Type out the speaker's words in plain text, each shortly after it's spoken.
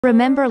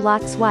Remember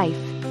Lot's wife?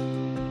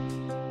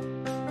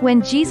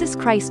 When Jesus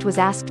Christ was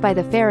asked by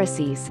the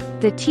Pharisees,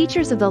 the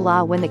teachers of the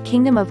law, when the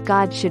kingdom of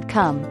God should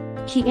come,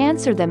 he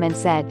answered them and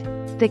said,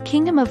 "The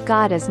kingdom of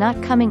God is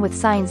not coming with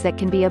signs that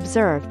can be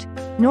observed,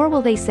 nor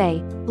will they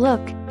say,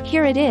 'Look,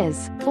 here it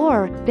is,'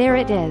 or 'There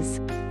it is.'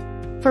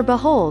 For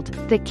behold,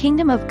 the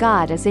kingdom of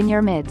God is in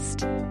your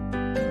midst."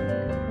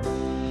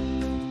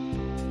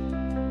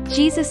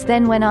 Jesus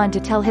then went on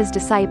to tell his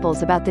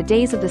disciples about the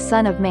days of the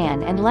Son of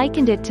Man and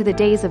likened it to the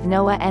days of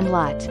Noah and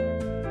Lot.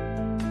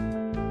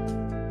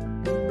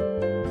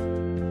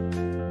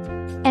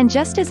 "And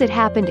just as it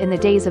happened in the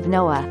days of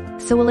Noah,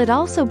 so will it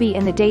also be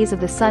in the days of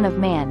the Son of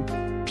Man.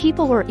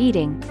 People were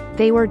eating,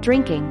 they were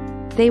drinking,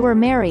 they were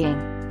marrying,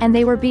 and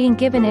they were being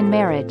given in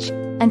marriage,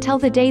 until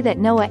the day that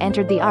Noah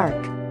entered the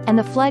ark, and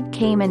the flood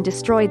came and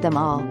destroyed them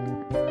all.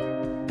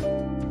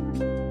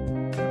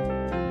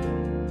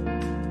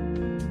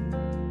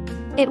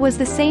 It was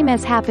the same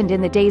as happened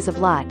in the days of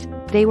Lot.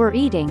 They were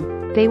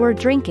eating, they were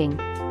drinking,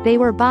 they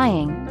were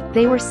buying,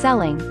 they were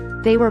selling,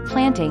 they were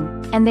planting,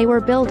 and they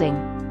were building.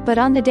 But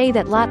on the day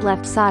that Lot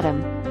left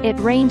Sodom, it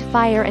rained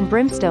fire and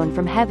brimstone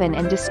from heaven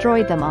and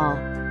destroyed them all.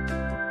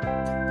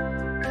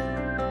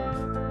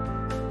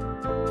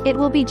 It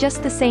will be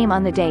just the same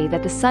on the day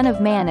that the Son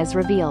of Man is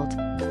revealed.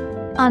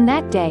 On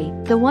that day,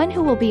 the one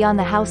who will be on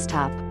the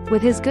housetop,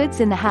 with his goods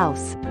in the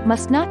house,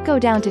 must not go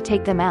down to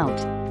take them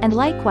out, and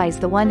likewise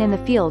the one in the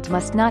field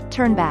must not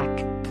turn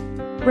back.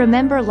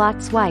 Remember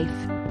Lot's wife.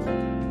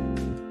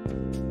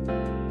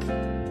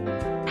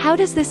 How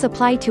does this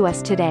apply to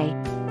us today?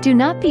 Do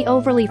not be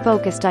overly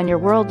focused on your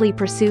worldly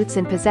pursuits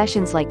and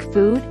possessions like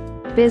food,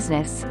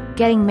 business,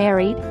 getting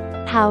married,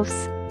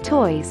 house,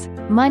 toys,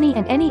 money,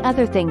 and any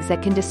other things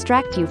that can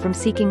distract you from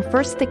seeking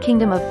first the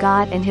kingdom of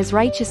God and his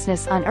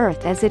righteousness on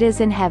earth as it is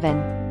in heaven.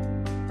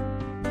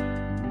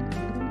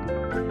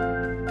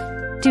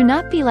 Do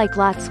not be like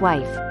Lot's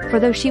wife, for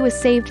though she was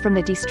saved from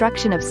the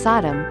destruction of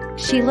Sodom,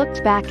 she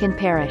looked back and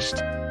perished.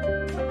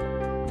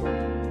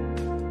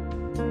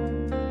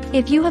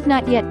 If you have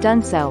not yet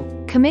done so,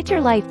 commit your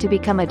life to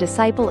become a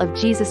disciple of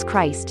Jesus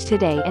Christ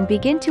today and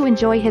begin to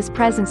enjoy his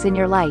presence in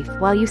your life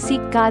while you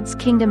seek God's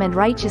kingdom and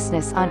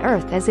righteousness on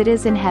earth as it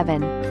is in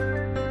heaven.